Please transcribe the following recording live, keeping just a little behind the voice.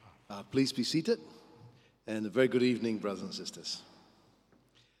Please be seated, and a very good evening, brothers and sisters.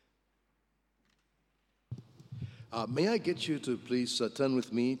 May I get you to please turn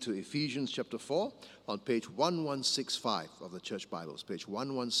with me to Ephesians chapter 4 on page 1165 of the Church Bibles, page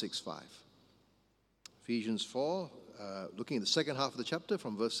 1165. Ephesians 4, looking at the second half of the chapter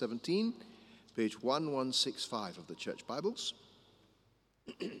from verse 17, page 1165 of the Church Bibles.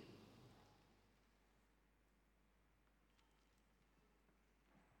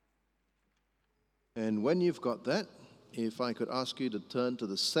 And when you've got that, if I could ask you to turn to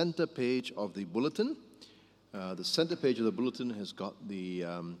the center page of the bulletin. The center page of the bulletin has got the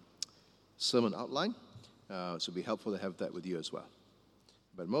sermon outline, so it'll be helpful to have that with you as well.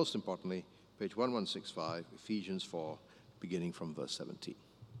 But most importantly, page 1165, Ephesians 4, beginning from verse 17.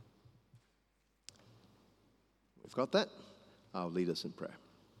 We've got that. I'll lead us in prayer.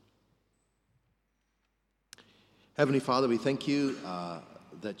 Heavenly Father, we thank you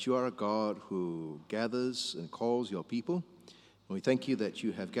that you are a God who gathers and calls your people. And we thank you that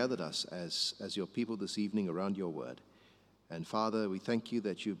you have gathered us as your people this evening around your word. And Father, we thank you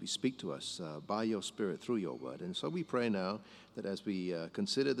that you speak to us by your Spirit through your word. And so we pray now that as we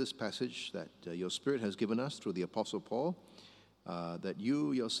consider this passage that your Spirit has given us through the Apostle Paul, that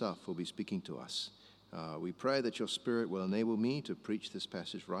you yourself will be speaking to us. We pray that your Spirit will enable me to preach this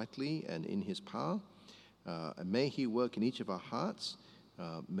passage rightly and in his power. And may he work in each of our hearts.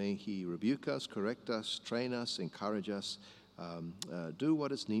 May he rebuke us, correct us, train us, encourage us, do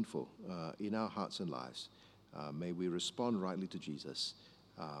what is needful in our hearts and lives. May we respond rightly to Jesus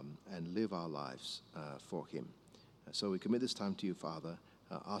and live our lives for him. So we commit this time to you, Father,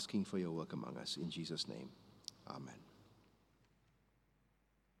 asking for your work among us. In Jesus' name, amen.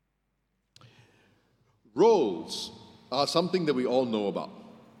 Rolls are something that we all know about.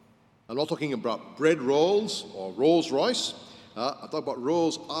 I'm not talking about bread rolls or Rolls Royce. I talk about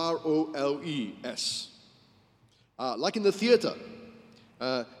roles, R-O-L-E-S. Like in the theater,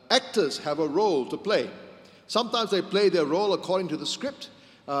 actors have a role to play. Sometimes they play their role according to the script,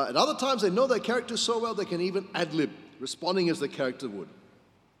 and other times they know their character so well they can even ad-lib, responding as the character would.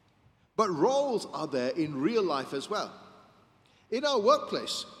 But roles are there in real life as well. In our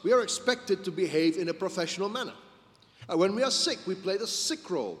workplace, we are expected to behave in a professional manner. When we are sick, we play the sick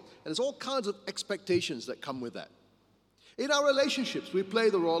role, and there's all kinds of expectations that come with that. In our relationships, we play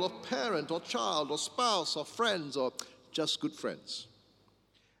the role of parent or child or spouse or friends or just good friends.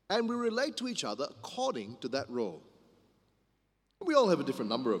 And we relate to each other according to that role. We all have a different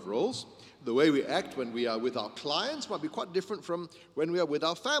number of roles. The way we act when we are with our clients might be quite different from when we are with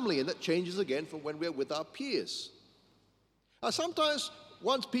our family, and that changes again from when we are with our peers. Sometimes,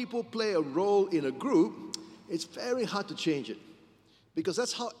 once people play a role in a group, it's very hard to change it, because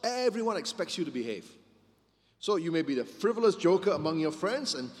that's how everyone expects you to behave. So you may be the frivolous joker among your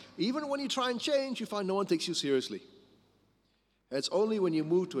friends, and even when you try and change, you find no one takes you seriously. And it's only when you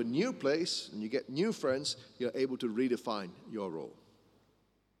move to a new place and you get new friends, you're able to redefine your role.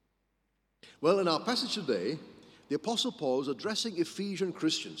 Well, in our passage today, the Apostle Paul is addressing Ephesian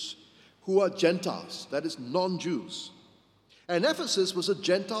Christians who are Gentiles, that is, non-Jews. And Ephesus was a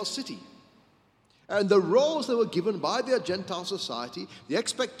Gentile city. And the roles they were given by their Gentile society, the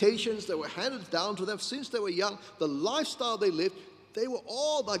expectations that were handed down to them since they were young, the lifestyle they lived, they were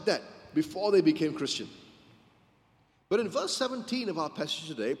all like that before they became Christian. But in verse 17 of our passage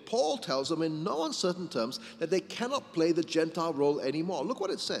today, Paul tells them in no uncertain terms that they cannot play the Gentile role anymore. Look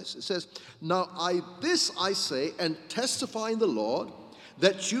what it says. It says, "Now this I say and testify in the Lord,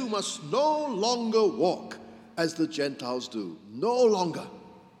 that you must no longer walk as the Gentiles do." No longer.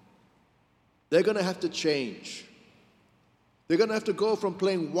 They're going to have to change. They're going to have to go from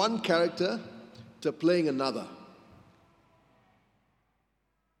playing one character to playing another.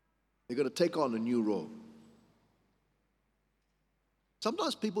 They're going to take on a new role.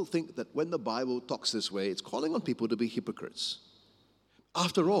 Sometimes people think that when the Bible talks this way, it's calling on people to be hypocrites.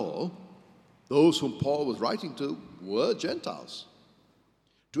 After all, those whom Paul was writing to were Gentiles.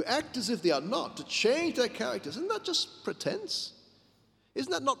 To act as if they are not, to change their characters, isn't that just pretense?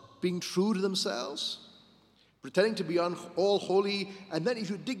 Isn't that not being true to themselves? Pretending to be all holy, and then if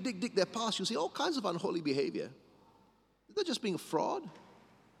you dig their past, you see all kinds of unholy behavior. Isn't that just being a fraud?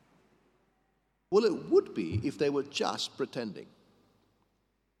 Well, it would be if they were just pretending.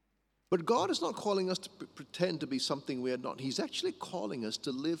 But God is not calling us to pretend to be something we are not. He's actually calling us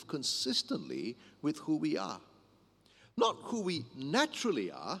to live consistently with who we are. Not who we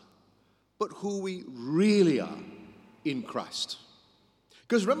naturally are, but who we really are in Christ.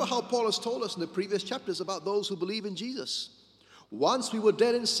 Because remember how Paul has told us in the previous chapters about those who believe in Jesus. Once we were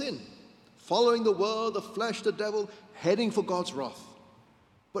dead in sin, following the world, the flesh, the devil, heading for God's wrath.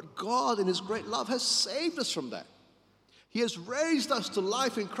 But God, in His great love, has saved us from that. He has raised us to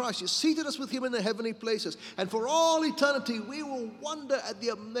life in Christ. He has seated us with Him in the heavenly places. And for all eternity, we will wonder at the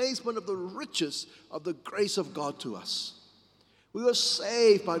amazement of the riches of the grace of God to us. We were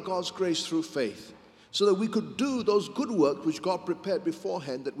saved by God's grace through faith, so that we could do those good works which God prepared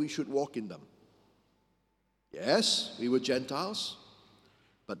beforehand that we should walk in them. Yes, we were Gentiles,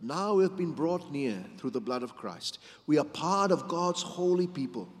 but now we have been brought near through the blood of Christ. We are part of God's holy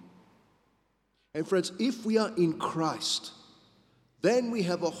people. And friends, if we are in Christ, then we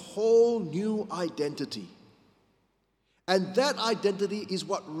have a whole new identity. And that identity is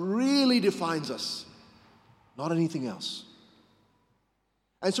what really defines us, not anything else.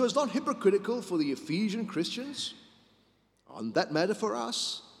 And so it's not hypocritical for the Ephesian Christians, on that matter for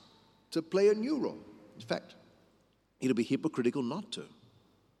us, to play a new role. In fact, it'll be hypocritical not to.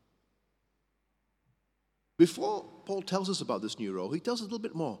 Before Paul tells us about this new role, he tells us a little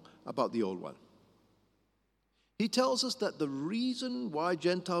bit more about the old one. He tells us that the reason why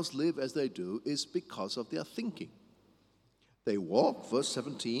Gentiles live as they do is because of their thinking. They walk, verse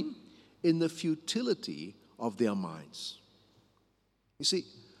 17, in the futility of their minds. You see,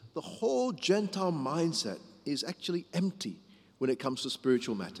 the whole Gentile mindset is actually empty when it comes to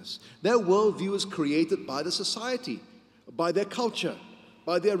spiritual matters. Their worldview is created by the society, by their culture,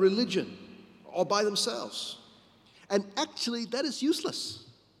 by their religion, or by themselves. And actually, that is useless,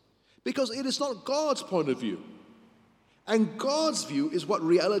 because it is not God's point of view. And God's view is what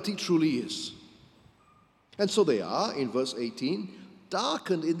reality truly is. And so they are, in verse 18,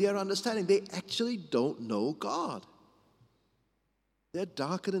 darkened in their understanding. They actually don't know God. They're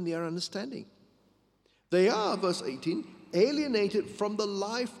darkened in their understanding. They are, verse 18, alienated from the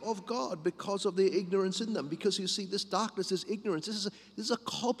life of God because of their ignorance in them. Because you see, this darkness, this ignorance, this is a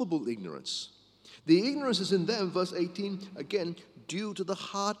culpable ignorance. The ignorance is in them, verse 18, again, due to the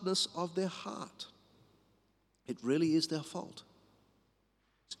hardness of their heart. It really is their fault.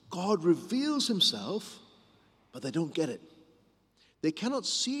 God reveals Himself, but they don't get it. They cannot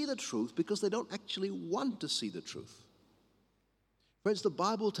see the truth because they don't actually want to see the truth. Friends, the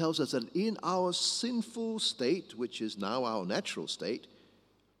Bible tells us that in our sinful state, which is now our natural state,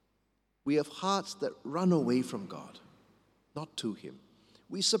 we have hearts that run away from God, not to Him.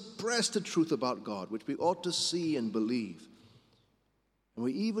 We suppress the truth about God, which we ought to see and believe. And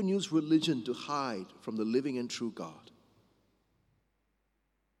we even use religion to hide from the living and true God.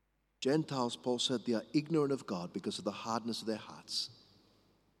 Gentiles, Paul said, they are ignorant of God because of the hardness of their hearts.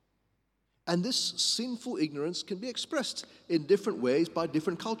 And this sinful ignorance can be expressed in different ways by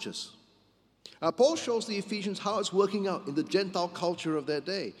different cultures. Paul shows the Ephesians how it's working out in the Gentile culture of their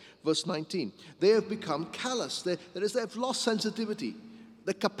day. Verse 19, they have become callous. That is, they have lost sensitivity,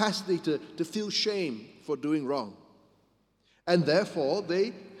 the capacity to feel shame for doing wrong. And therefore,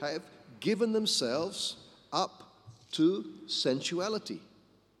 they have given themselves up to sensuality.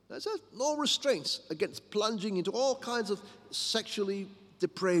 There's no restraints against plunging into all kinds of sexually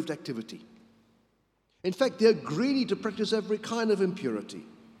depraved activity. In fact, they're greedy to practice every kind of impurity,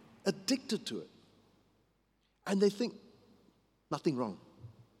 addicted to it. And they think nothing wrong.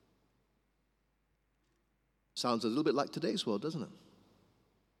 Sounds a little bit like today's world, doesn't it?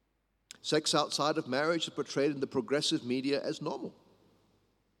 Sex outside of marriage is portrayed in the progressive media as normal.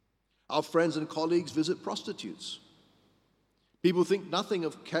 Our friends and colleagues visit prostitutes. People think nothing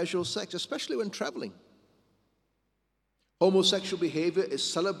of casual sex, especially when traveling. Homosexual behavior is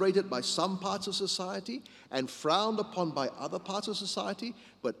celebrated by some parts of society and frowned upon by other parts of society,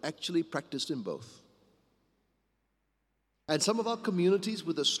 but actually practiced in both. And some of our communities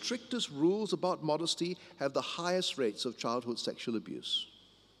with the strictest rules about modesty have the highest rates of childhood sexual abuse.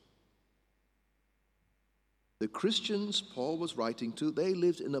 The Christians Paul was writing to, they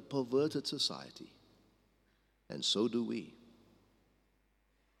lived in a perverted society. And so do we.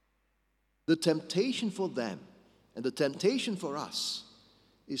 The temptation for them and the temptation for us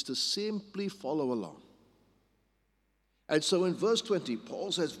is to simply follow along. And so in verse 20,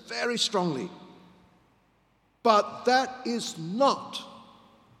 Paul says very strongly, but that is not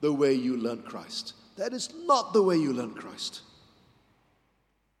the way you learn Christ. That is not the way you learn Christ.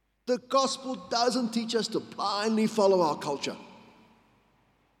 The gospel doesn't teach us to blindly follow our culture.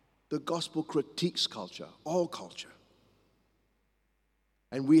 The gospel critiques culture, all culture.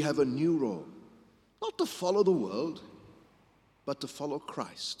 And we have a new role, not to follow the world, but to follow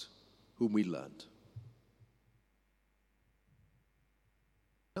Christ, whom we learned.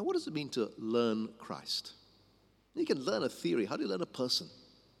 Now, what does it mean to learn Christ? You can learn a theory. How do you learn a person?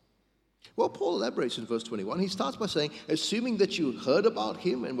 Well, Paul elaborates in verse 21. He starts by saying, assuming that you heard about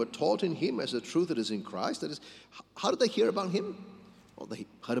Him and were taught in Him as the truth that is in Christ. That is, how did they hear about Him? Well, they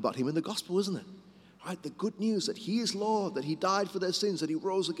heard about him in the gospel, isn't it? Right? The good news that he is Lord, that he died for their sins, that he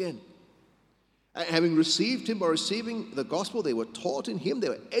rose again. And having received him or receiving the gospel, they were taught in him, they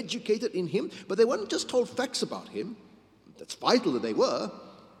were educated in him, but they weren't just told facts about him. That's vital that they were,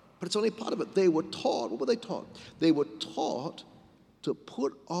 but it's only part of it. They were taught. What were they taught? They were taught to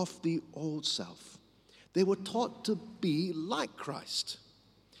put off the old self. They were taught to be like Christ.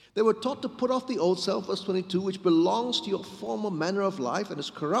 They were taught to put off the old self, verse 22, which belongs to your former manner of life and is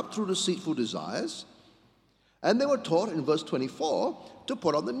corrupt through deceitful desires. And they were taught in verse 24 to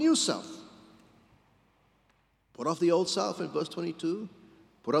put on the new self. Put off the old self in verse 22,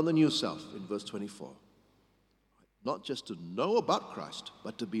 put on the new self in verse 24. Not just to know about Christ,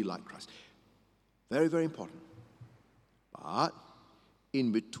 but to be like Christ. Very, very important. But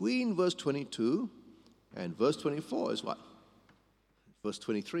in between verse 22 and verse 24 is what? Verse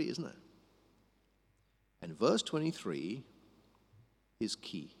 23, isn't it? And verse 23 is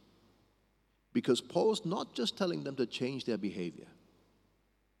key. Because Paul's not just telling them to change their behavior.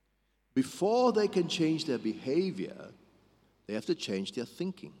 Before they can change their behavior, they have to change their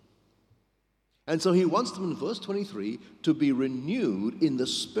thinking. And so he wants them in verse 23 to be renewed in the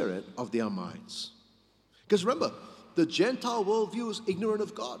spirit of their minds. Because remember, the Gentile worldview is ignorant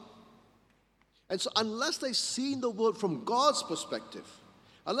of God. And so unless they've seen the world from God's perspective,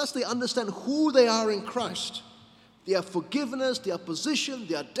 unless they understand who they are in Christ, their forgiveness, their position,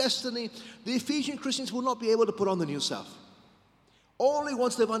 their destiny, the Ephesian Christians will not be able to put on the new self. Only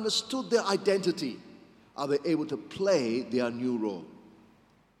once they've understood their identity are they able to play their new role.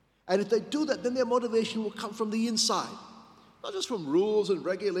 And if they do that, then their motivation will come from the inside. Not just from rules and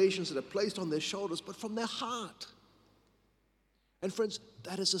regulations that are placed on their shoulders, but from their heart. And friends,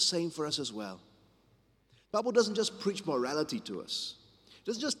 that is the same for us as well. The Bible doesn't just preach morality to us. It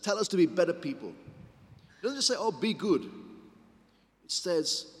doesn't just tell us to be better people. It doesn't just say, oh, be good. It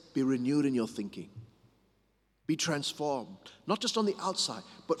says, be renewed in your thinking. Be transformed, not just on the outside,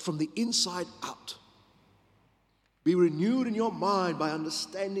 but from the inside out. Be renewed in your mind by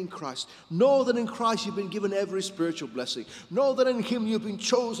understanding Christ. Know that in Christ you've been given every spiritual blessing. Know that in him you've been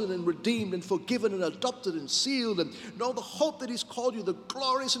chosen and redeemed and forgiven and adopted and sealed. And know the hope that he's called you, the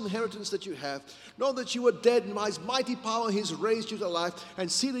glorious inheritance that you have. Know that you were dead and by his mighty power he's raised you to life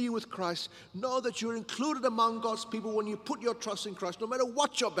and seated you with Christ. Know that you're included among God's people when you put your trust in Christ, no matter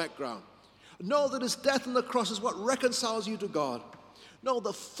what your background. Know that his death on the cross is what reconciles you to God. Know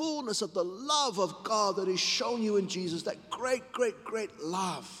the fullness of the love of God that is shown you in Jesus, that great, great, great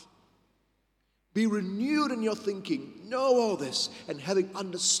love. Be renewed in your thinking. Know all this, and having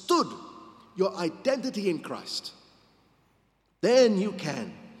understood your identity in Christ, then you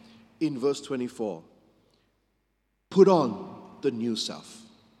can, in verse 24, put on the new self.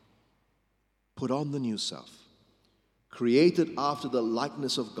 Put on the new self, created after the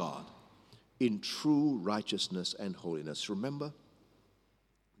likeness of God in true righteousness and holiness. Remember?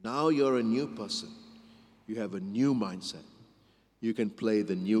 Now you're a new person. You have a new mindset. You can play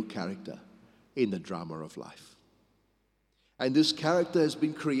the new character in the drama of life. And this character has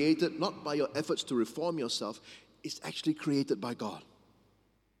been created not by your efforts to reform yourself, it's actually created by God.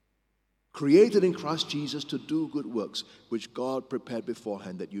 Created in Christ Jesus to do good works, which God prepared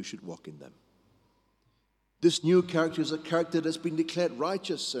beforehand that you should walk in them. This new character is a character that's been declared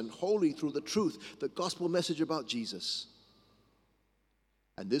righteous and holy through the truth, the gospel message about Jesus.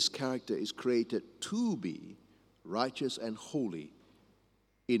 And this character is created to be righteous and holy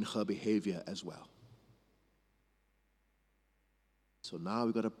in her behavior as well. So now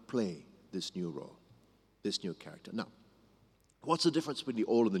we've got to play this new role, this new character. Now, what's the difference between the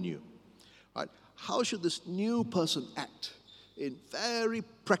old and the new? All right, how should this new person act in very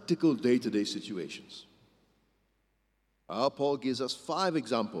practical day-to-day situations? Paul gives us 5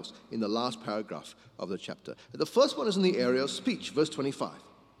 examples in the last paragraph of the chapter. The first one is in the area of speech, verse 25.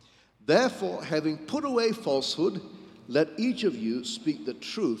 Therefore, having put away falsehood, let each of you speak the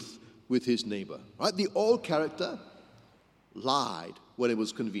truth with his neighbor. Right? The old character lied when it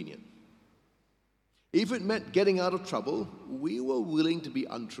was convenient. If it meant getting out of trouble, we were willing to be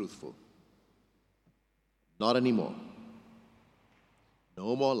untruthful. Not anymore.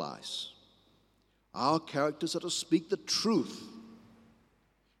 No more lies. Our characters are to speak the truth.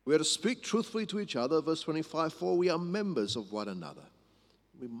 We are to speak truthfully to each other, verse 25, for we are members of one another.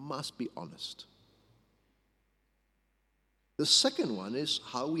 We must be honest. The second one is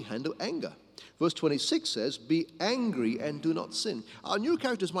how we handle anger. Verse 26 says, be angry and do not sin. Our new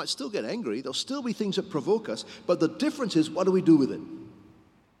characters might still get angry. There'll still be things that provoke us. But the difference is, what do we do with it?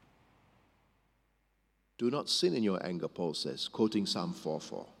 Do not sin in your anger, Paul says, quoting Psalm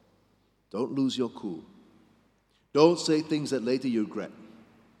 4:4. Don't lose your cool. Don't say things that later you regret.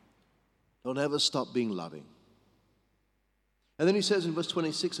 Don't ever stop being loving. And then he says in verse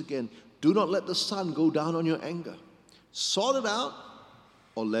 26 again, do not let the sun go down on your anger. Sort it out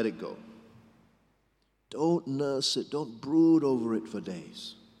or let it go. Don't nurse it. Don't brood over it for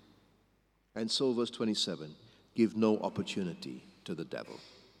days. And so verse 27, give no opportunity to the devil.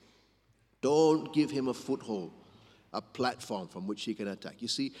 Don't give him a foothold, a platform from which he can attack. You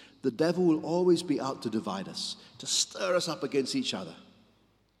see, the devil will always be out to divide us, to stir us up against each other.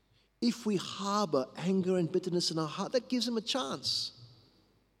 If we harbor anger and bitterness in our heart, that gives him a chance.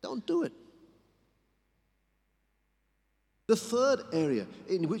 Don't do it. The third area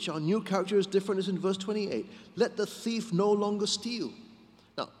in which our new character is different is in verse 28. Let the thief no longer steal.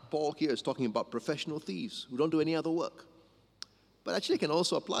 Now, Paul here is talking about professional thieves who don't do any other work. But actually can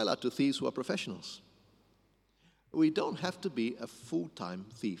also apply that to thieves who are professionals. We don't have to be a full-time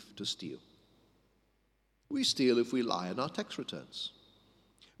thief to steal. We steal if we lie on our tax returns.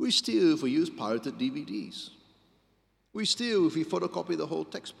 We steal if we use pirated DVDs. We steal if we photocopy the whole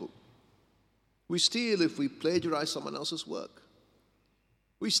textbook. We steal if we plagiarize someone else's work.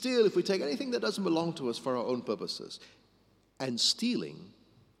 We steal if we take anything that doesn't belong to us for our own purposes. And stealing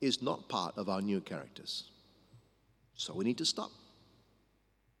is not part of our new characters. So we need to stop.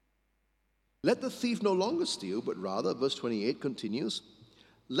 Let the thief no longer steal, but rather, verse 28 continues,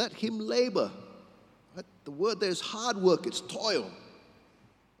 let him labor. Right? The word there is hard work, it's toil.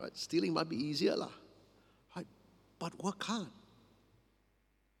 Right? Stealing might be easier, right? But work hard.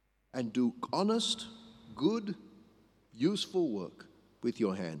 And do honest, good, useful work with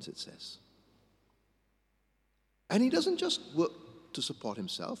your hands, it says. And he doesn't just work to support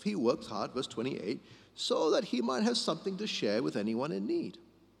himself. He works hard, verse 28, so that he might have something to share with anyone in need.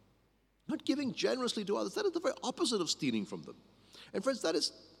 Not giving generously to others. That is the very opposite of stealing from them. And friends, that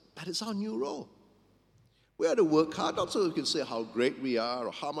is our new role. We are to work hard, not so that we can say how great we are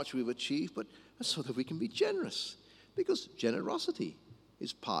or how much we've achieved, but so that we can be generous. Because generosity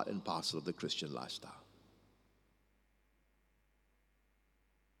is part and parcel of the Christian lifestyle.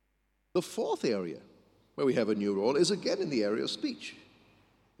 The fourth area where we have a new role is again in the area of speech.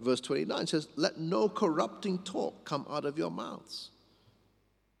 Verse 29 says, let no corrupting talk come out of your mouths.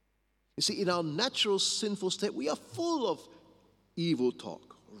 You see, in our natural sinful state, we are full of evil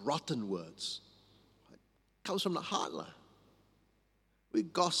talk, rotten words. It comes from the heart. We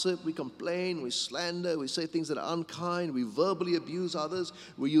gossip, we complain, we slander, we say things that are unkind, we verbally abuse others,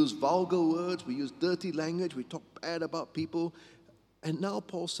 we use vulgar words, we use dirty language, we talk bad about people. And now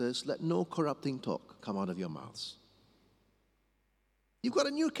Paul says, let no corrupting talk come out of your mouths. You've got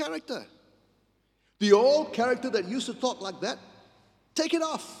a new character. The old character that used to talk like that, take it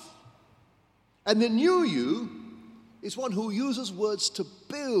off. And the new you is one who uses words to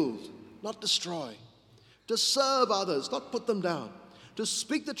build, not destroy, to serve others, not put them down, to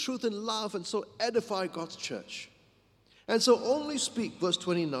speak the truth in love and so edify God's church. And so only speak, verse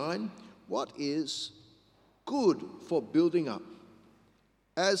 29, what is good for building up,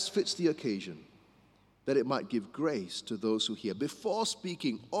 as fits the occasion, that it might give grace to those who hear. Before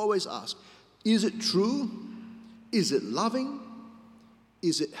speaking, always ask, is it true? Is it loving?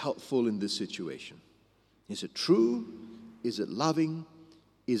 Is it helpful in this situation? Is it true? Is it loving?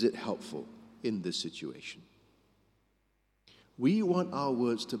 Is it helpful in this situation? We want our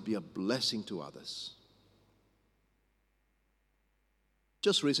words to be a blessing to others.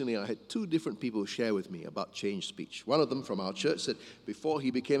 Just recently, I had two different people share with me about changed speech. One of them from our church said before he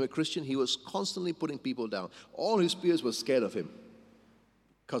became a Christian, he was constantly putting people down. All his peers were scared of him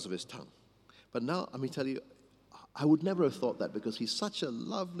because of his tongue. But now, let me tell you, I would never have thought that because he's such a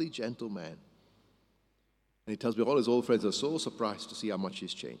lovely, gentle man. And he tells me all his old friends are so surprised to see how much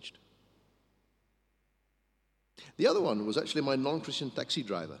he's changed. The other one was actually my non-Christian taxi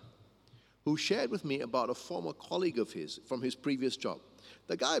driver who shared with me about a former colleague of his from his previous job.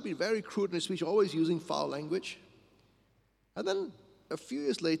 The guy had been very crude in his speech, always using foul language. And then a few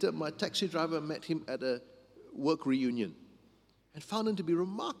years later, my taxi driver met him at a work reunion and found him to be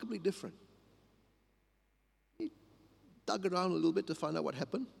remarkably different. He dug around a little bit to find out what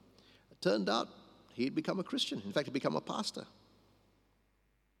happened. It turned out he'd become a Christian. In fact, he'd become a pastor.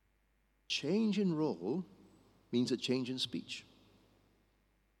 Change in role means a change in speech.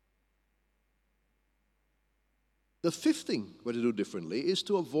 The fifth thing we're to do differently is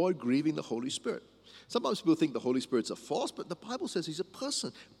to avoid grieving the Holy Spirit. Sometimes people think the Holy Spirit's a force, but the Bible says he's a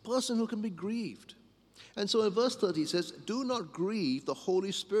person who can be grieved. And so in verse 30 it says, do not grieve the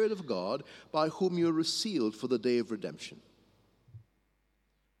Holy Spirit of God by whom you are sealed for the day of redemption.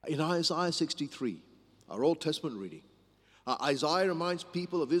 In Isaiah 63, our Old Testament reading, Isaiah reminds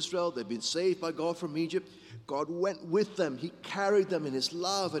people of Israel, they've been saved by God from Egypt. God went with them. He carried them in his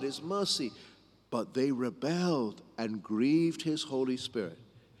love and his mercy. But they rebelled and grieved his Holy Spirit.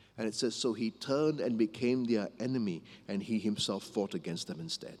 And it says, so he turned and became their enemy, and he himself fought against them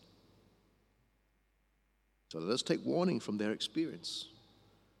instead. So let us take warning from their experience.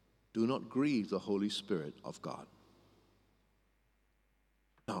 Do not grieve the Holy Spirit of God.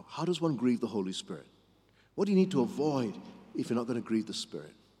 Now, how does one grieve the Holy Spirit? What do you need to avoid if you're not going to grieve the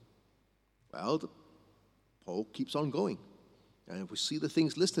Spirit? Well, Paul keeps on going. And we see the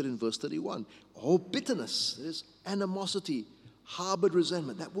things listed in verse 31. All bitterness, that is animosity, harbored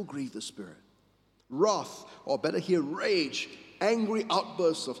resentment, that will grieve the Spirit. Wrath, or better here, rage, angry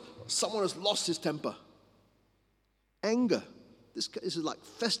outbursts of someone has lost his temper. Anger, this is like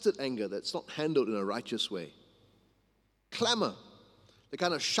festered anger that's not handled in a righteous way. Clamor, the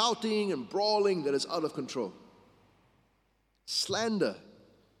kind of shouting and brawling that is out of control. Slander,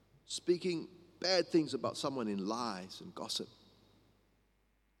 speaking bad things about someone in lies and gossip.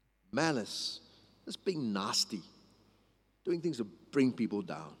 Malice, just being nasty, doing things to bring people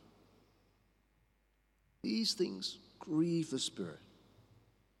down. These things grieve the Spirit.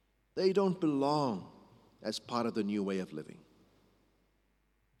 They don't belong as part of the new way of living.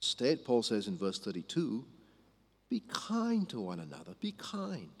 Instead, Paul says in verse 32, be kind to one another, be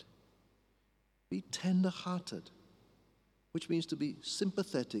kind. Be tender-hearted, which means to be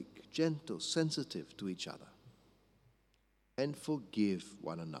sympathetic, gentle, sensitive to each other. And forgive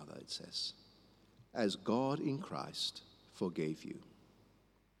one another, it says, as God in Christ forgave you.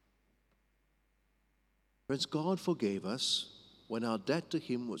 Friends, God forgave us when our debt to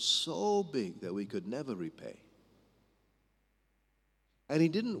him was so big that we could never repay. And he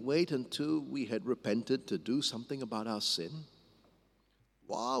didn't wait until we had repented to do something about our sin.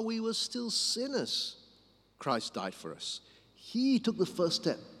 While we were still sinners, Christ died for us. He took the first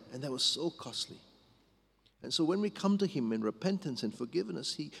step, and that was so costly. And so when we come to him in repentance and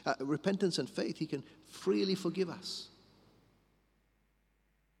forgiveness, repentance and faith, he can freely forgive us.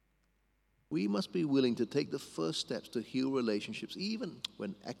 We must be willing to take the first steps to heal relationships, even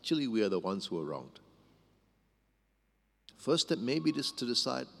when actually we are the ones who are wronged. First step may be just to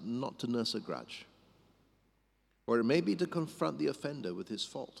decide not to nurse a grudge. Or it may be to confront the offender with his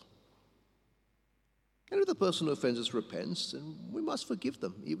fault. And if the person who offends us repents, then we must forgive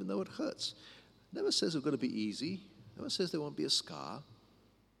them, even though it hurts. Never says it's going to be easy. Never says there won't be a scar.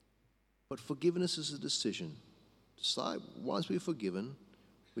 But forgiveness is a decision. Decide, once we've forgiven,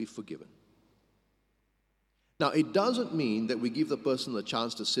 we've forgiven. Now, it doesn't mean that we give the person the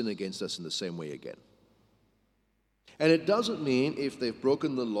chance to sin against us in the same way again. And it doesn't mean if they've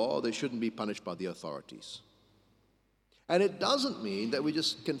broken the law, they shouldn't be punished by the authorities. And it doesn't mean that we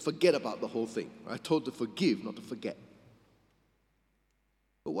just can forget about the whole thing. I'm told to forgive, not to forget.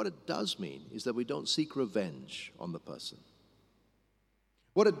 But what it does mean is that we don't seek revenge on the person.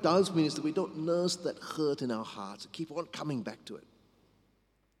 What it does mean is that we don't nurse that hurt in our hearts and keep on coming back to it.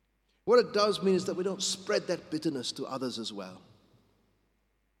 What it does mean is that we don't spread that bitterness to others as well.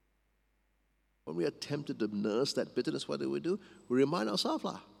 When we are tempted to nurse that bitterness, what do? We remind ourselves,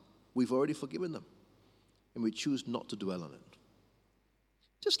 we've already forgiven them. And we choose not to dwell on it.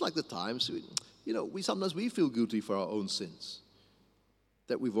 Just like the times, sometimes we feel guilty for our own sins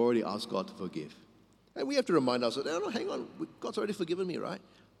that we've already asked God to forgive. And we have to remind ourselves, no, hang on, God's already forgiven me, right?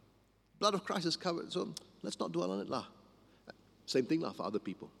 Blood of Christ is covered, so let's not dwell on it. Same thing for other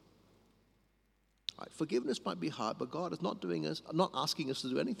people. Right, forgiveness might be hard, but God is not asking us to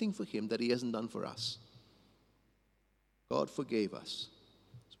do anything for him that he hasn't done for us. God forgave us,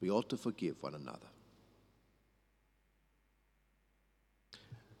 so we ought to forgive one another.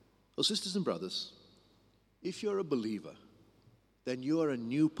 So sisters and brothers, if you're a believer, then you are a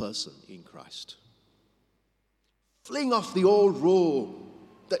new person in Christ. Fling off the old role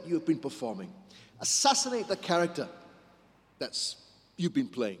that you've been performing. Assassinate the character that you've been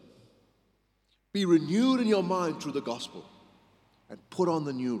playing. Be renewed in your mind through the gospel and put on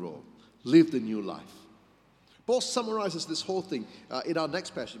the new role. Live the new life. Paul summarizes this whole thing in our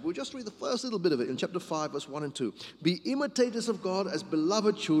next passage. We'll just read the first little bit of it in chapter 5, verse 1 and 2. Be imitators of God as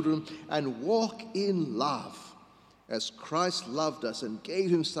beloved children and walk in love, as Christ loved us and gave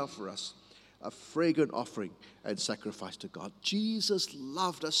himself for us, a fragrant offering and sacrifice to God. Jesus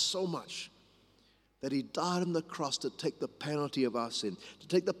loved us so much that he died on the cross to take the penalty of our sin, to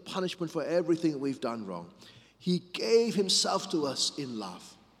take the punishment for everything that we've done wrong. He gave himself to us in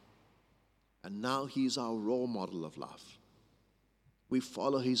love. And now he's our role model of love. We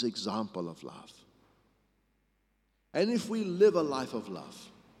follow his example of love. And if we live a life of love,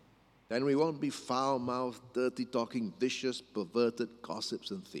 Then we won't be foul-mouthed, dirty-talking, vicious, perverted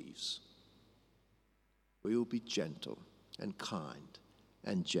gossips and thieves. We will be gentle and kind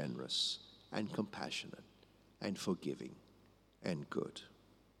and generous and compassionate and forgiving and good.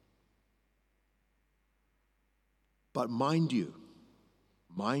 But mind you,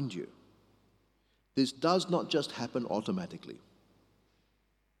 this does not just happen automatically.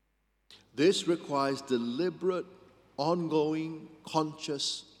 This requires deliberate, ongoing,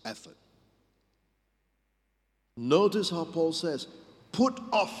 conscious effort. Notice how Paul says, put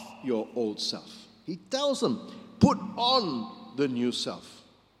off your old self. He tells them, put on the new self.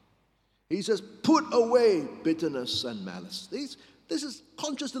 He says, put away bitterness and malice. This is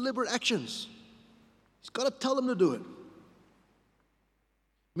conscious, deliberate actions. He's got to tell them to do it.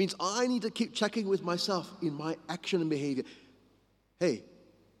 It means I need to keep checking with myself in my action and behavior. Hey,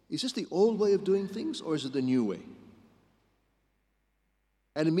 is this the old way of doing things or is it the new way?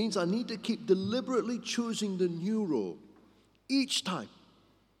 And it means I need to keep deliberately choosing the new role each time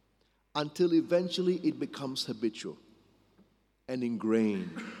until eventually it becomes habitual and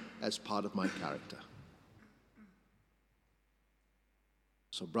ingrained as part of my character.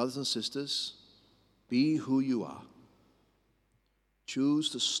 So, brothers and sisters, be who you are. Choose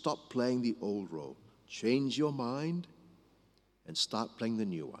to stop playing the old role. Change your mind and start playing the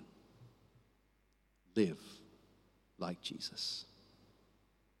new one. Live like Jesus.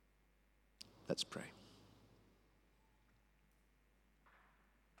 Let's pray.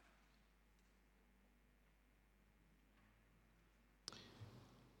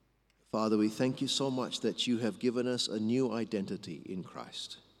 Father, we thank you so much that you have given us a new identity in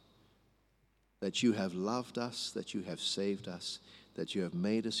Christ, that you have loved us, that you have saved us, that you have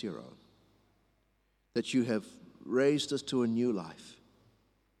made us your own, that you have raised us to a new life,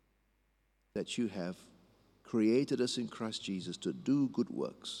 that you have created us in Christ Jesus to do good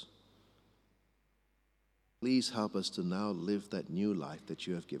works. Please help us to now live that new life that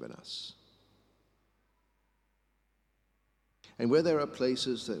you have given us. And where there are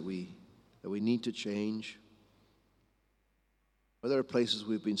places that we need to change, where there are places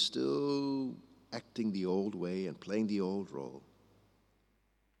we've been still acting the old way and playing the old role,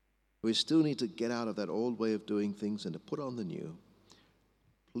 we still need to get out of that old way of doing things and to put on the new.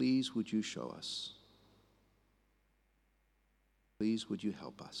 Please would you show us? Please would you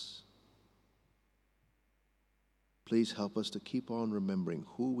help us? Please help us to keep on remembering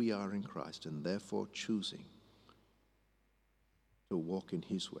who we are in Christ and therefore choosing to walk in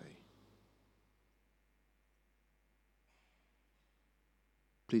his way.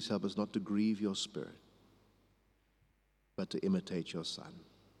 Please help us not to grieve your Spirit, but to imitate your Son.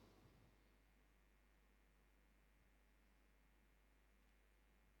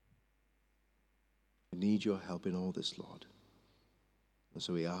 We need your help in all this, Lord. And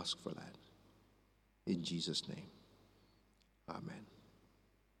so we ask for that. In Jesus' name, amen.